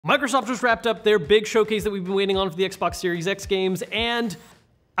Microsoft just wrapped up their big showcase that we've been waiting on for the Xbox Series X games, and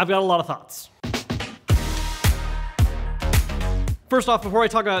I've got a lot of thoughts. First off, before I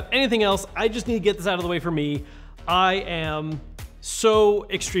talk about anything else, I just need to get this out of the way for me. I am so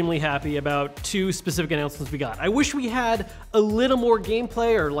extremely happy about two specific announcements we got. I wish we had a little more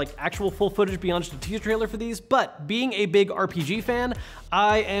gameplay or like actual full footage beyond just a teaser trailer for these, but being a big RPG fan,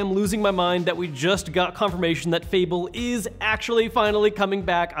 I am losing my mind that we just got confirmation that Fable is actually finally coming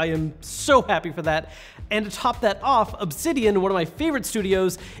back. I am so happy for that. And to top that off, Obsidian, one of my favorite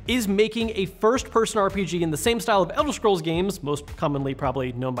studios, is making a first-person RPG in the same style of Elder Scrolls games, most commonly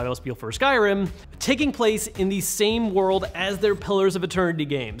probably known by most people for Skyrim, taking place in the same world as their Pillars of Eternity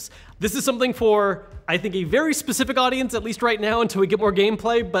games. This is something for, I think, a very specific audience, at least right now until we get more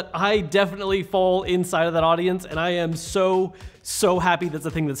gameplay, but I definitely fall inside of that audience, and I am so happy that's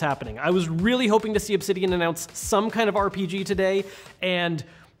a thing that's happening. I was really hoping to see Obsidian announce some kind of RPG today, and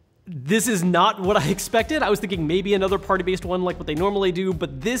this is not what I expected. I was thinking maybe another party-based one like what they normally do,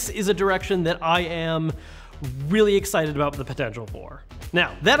 but this is a direction that I am really excited about the potential for.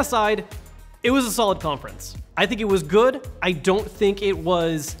 Now, that aside, it was a solid conference. I think it was good. I don't think it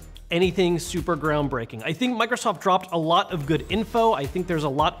was anything super groundbreaking. I think Microsoft dropped a lot of good info. I think there's a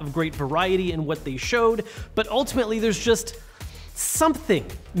lot of great variety in what they showed, but ultimately there's just something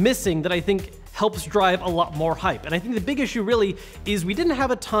missing that I think helps drive a lot more hype. And I think the big issue really is we didn't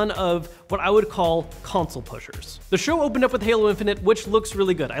have a ton of what I would call console pushers. The show opened up with Halo Infinite, which looks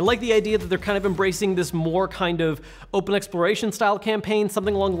really good. I like the idea that they're kind of embracing this more kind of open exploration style campaign,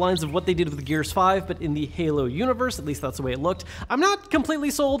 something along the lines of what they did with Gears 5, but in the Halo universe, at least that's the way it looked. I'm not completely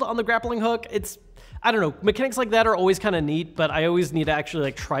sold on the grappling hook. I don't know, mechanics like that are always kind of neat, but I always need to actually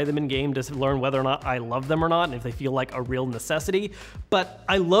like try them in game to learn whether or not I love them or not, and if they feel like a real necessity. But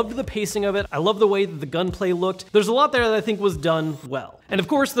I loved the pacing of it. I love the way that the gunplay looked. There's a lot there that I think was done well. And of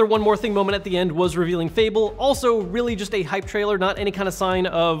course, their one more thing moment at the end was revealing Fable. Also, really just a hype trailer, not any kind of sign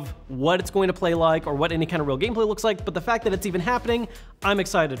of what it's going to play like or what any kind of real gameplay looks like, but the fact that it's even happening, I'm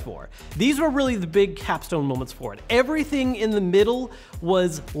excited for. These were really the big capstone moments for it. Everything in the middle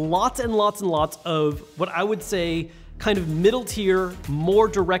was lots and lots and lots of what I would say kind of middle tier, more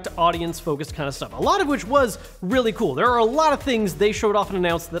direct audience focused kind of stuff. A lot of which was really cool. There are a lot of things they showed off and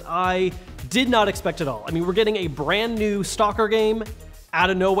announced that I did not expect at all. I mean, we're getting a brand new Stalker game out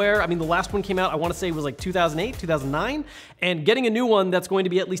of nowhere. I mean, the last one came out, I want to say it was like 2008, 2009, and getting a new one that's going to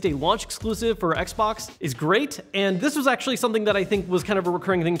be at least a launch exclusive for Xbox is great. And this was actually something that I think was kind of a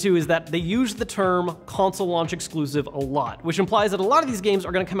recurring thing too, is that they use the term console launch exclusive a lot, which implies that a lot of these games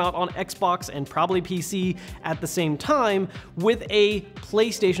are going to come out on Xbox and probably PC at the same time with a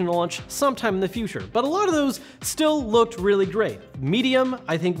PlayStation launch sometime in the future. But a lot of those still looked really great. Medium,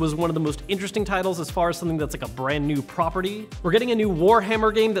 I think, was one of the most interesting titles as far as something that's like a brand new property. We're getting a new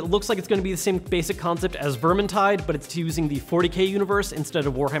Warhammer game that looks like it's going to be the same basic concept as Vermintide, but it's using the 40K universe instead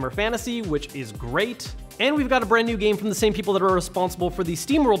of Warhammer Fantasy, which is great. And we've got a brand new game from the same people that are responsible for the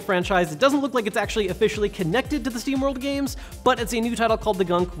SteamWorld franchise. It doesn't look like it's actually officially connected to the SteamWorld games, but it's a new title called The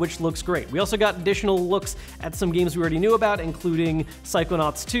Gunk, which looks great. We also got additional looks at some games we already knew about, including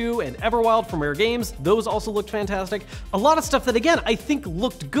Psychonauts 2 and Everwild from Rare Games. Those also looked fantastic. A lot of stuff that, again, I think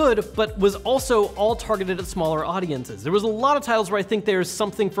looked good, but was also all targeted at smaller audiences. There was a lot of titles where I think there's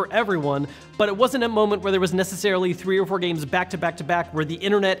something for everyone, but it wasn't a moment where there was necessarily 3 or 4 games back to back to back where the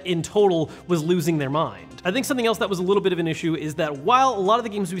internet in total was losing their mind. I think something else that was a little bit of an issue is that while a lot of the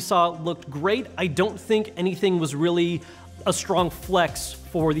games we saw looked great, I don't think anything was really a strong flex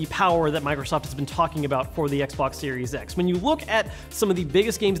for the power that Microsoft has been talking about for the Xbox Series X. When you look at some of the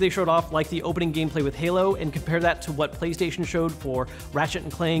biggest games they showed off, like the opening gameplay with Halo, and compare that to what PlayStation showed for Ratchet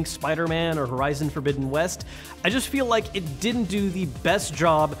 & Clank, Spider-Man, or Horizon Forbidden West, I just feel like it didn't do the best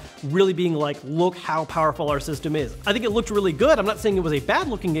job really being like, look how powerful our system is. I think it looked really good. I'm not saying it was a bad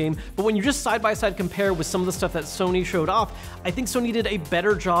looking game, but when you just side-by-side compare with some of the stuff that Sony showed off, I think Sony did a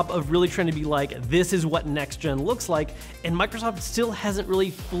better job of really trying to be like, this is what next gen looks like, and Microsoft still hasn't really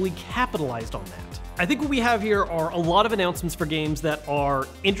fully capitalized on that. I think what we have here are a lot of announcements for games that are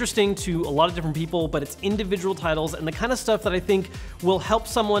interesting to a lot of different people, but it's individual titles and the kind of stuff that I think will help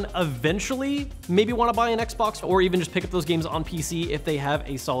someone eventually maybe want to buy an Xbox or even just pick up those games on PC if they have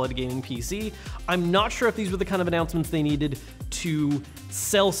a solid gaming PC. I'm not sure if these were the kind of announcements they needed to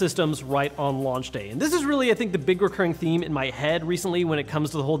sell systems right on launch day. And this is really, I think, the big recurring theme in my head recently when it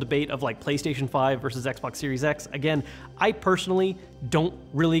comes to the whole debate of like PlayStation 5 versus Xbox Series X. Again, I personally don't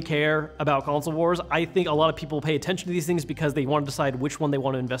really care about console wars. I think a lot of people pay attention to these things because they want to decide which one they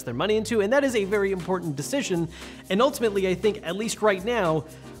want to invest their money into, and that is a very important decision. And ultimately, I think, at least right now,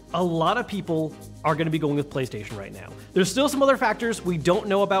 a lot of people are going to be going with PlayStation right now. There's still some other factors we don't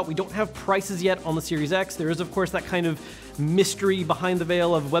know about. We don't have prices yet on the Series X. There is, of course, that kind of mystery behind the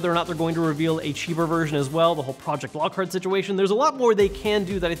veil of whether or not they're going to reveal a cheaper version as well, the whole Project Lockhart situation. There's a lot more they can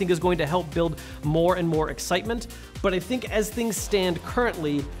do that I think is going to help build more and more excitement. But I think as things stand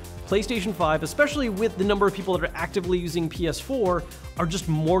currently, PlayStation 5, especially with the number of people that are actively using PS4, are just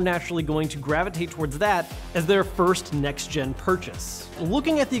more naturally going to gravitate towards that as their first next-gen purchase.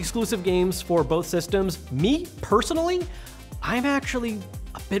 Looking at the exclusive games for both systems, me, personally, I'm actually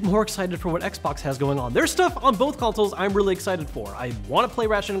a bit more excited for what Xbox has going on. There's stuff on both consoles I'm really excited for. I want to play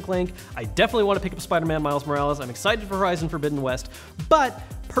Ratchet & Clank, I definitely want to pick up Spider-Man Miles Morales, I'm excited for Horizon Forbidden West, but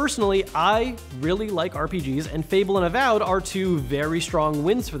personally, I really like RPGs, and Fable and Avowed are two very strong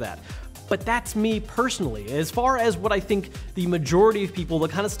wins for that. But that's me personally. As far as what I think the majority of people, the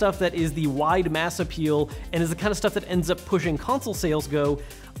kind of stuff that is the wide mass appeal and is the kind of stuff that ends up pushing console sales go,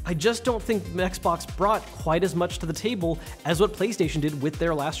 I just don't think Xbox brought quite as much to the table as what PlayStation did with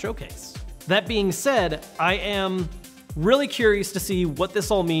their last showcase. That being said, I am really curious to see what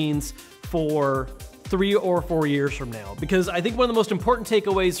this all means for 3 or 4 years from now, because I think one of the most important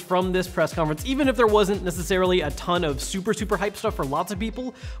takeaways from this press conference, even if there wasn't necessarily a ton of super hype stuff for lots of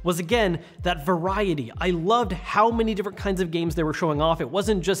people, was again, that variety. I loved how many different kinds of games they were showing off. It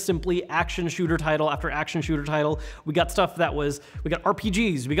wasn't just simply action shooter title after action shooter title. We got stuff that was, we got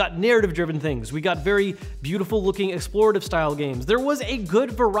RPGs, we got narrative driven things, we got very beautiful looking explorative style games. There was a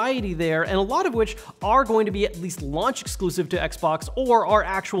good variety there, and a lot of which are going to be at least launch exclusive to Xbox or are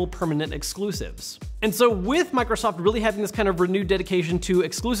actual permanent exclusives. And so with Microsoft really having this kind of renewed dedication to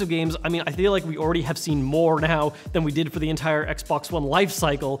exclusive games, I mean, I feel like we already have seen more now than we did for the entire Xbox One life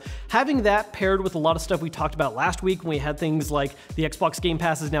cycle. Having that paired with a lot of stuff we talked about last week when we had things like the Xbox Game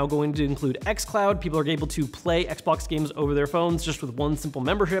Pass is now going to include xCloud. People are able to play Xbox games over their phones just with one simple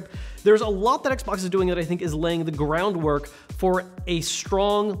membership. There's a lot that Xbox is doing that I think is laying the groundwork for a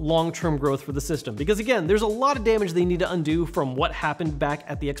strong long-term growth for the system. Because again, there's a lot of damage they need to undo from what happened back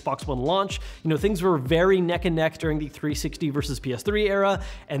at the Xbox One launch. You know, things were very neck and neck during the 360 versus PS3 era,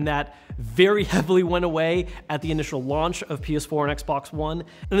 and that very heavily went away at the initial launch of PS4 and Xbox One.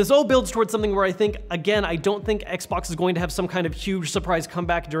 And this all builds towards something where I think, again, I don't think Xbox is going to have some kind of huge surprise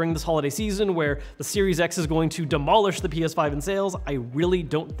comeback during this holiday season where the Series X is going to demolish the PS5 in sales. I really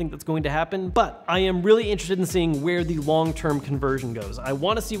don't think that's going to happen, but I am really interested in seeing where the long-term conversion goes. I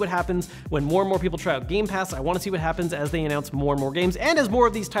want to see what happens when more and more people try out Game Pass. I want to see what happens as they announce more and more games and as more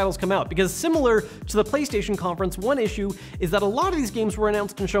of these titles come out, because similar to the PlayStation conference, one issue is that a lot of these games were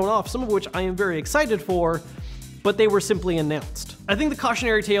announced and shown off, some of which I am very excited for, but they were simply announced. I think the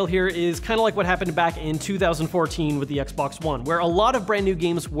cautionary tale here is kind of like what happened back in 2014 with the Xbox One, where a lot of brand new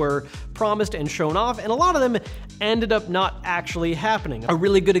games were promised and shown off, and a lot of them ended up not actually happening. A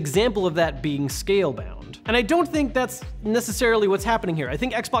really good example of that being Scalebound. And I don't think that's necessarily what's happening here. I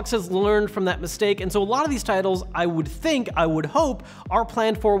think Xbox has learned from that mistake, and so a lot of these titles, I would hope, are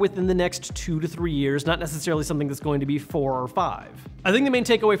planned for within the next 2 to 3 years, not necessarily something that's going to be 4 or 5. I think the main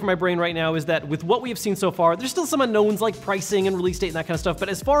takeaway from my brain right now is that with what we have seen so far, there's still some unknowns like pricing and release date and that kind of stuff, but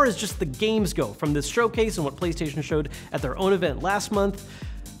as far as just the games go from this showcase and what PlayStation showed at their own event last month,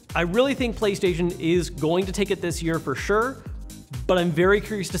 I really think PlayStation is going to take it this year for sure, but I'm very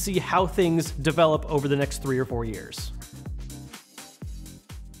curious to see how things develop over the next 3 or 4 years.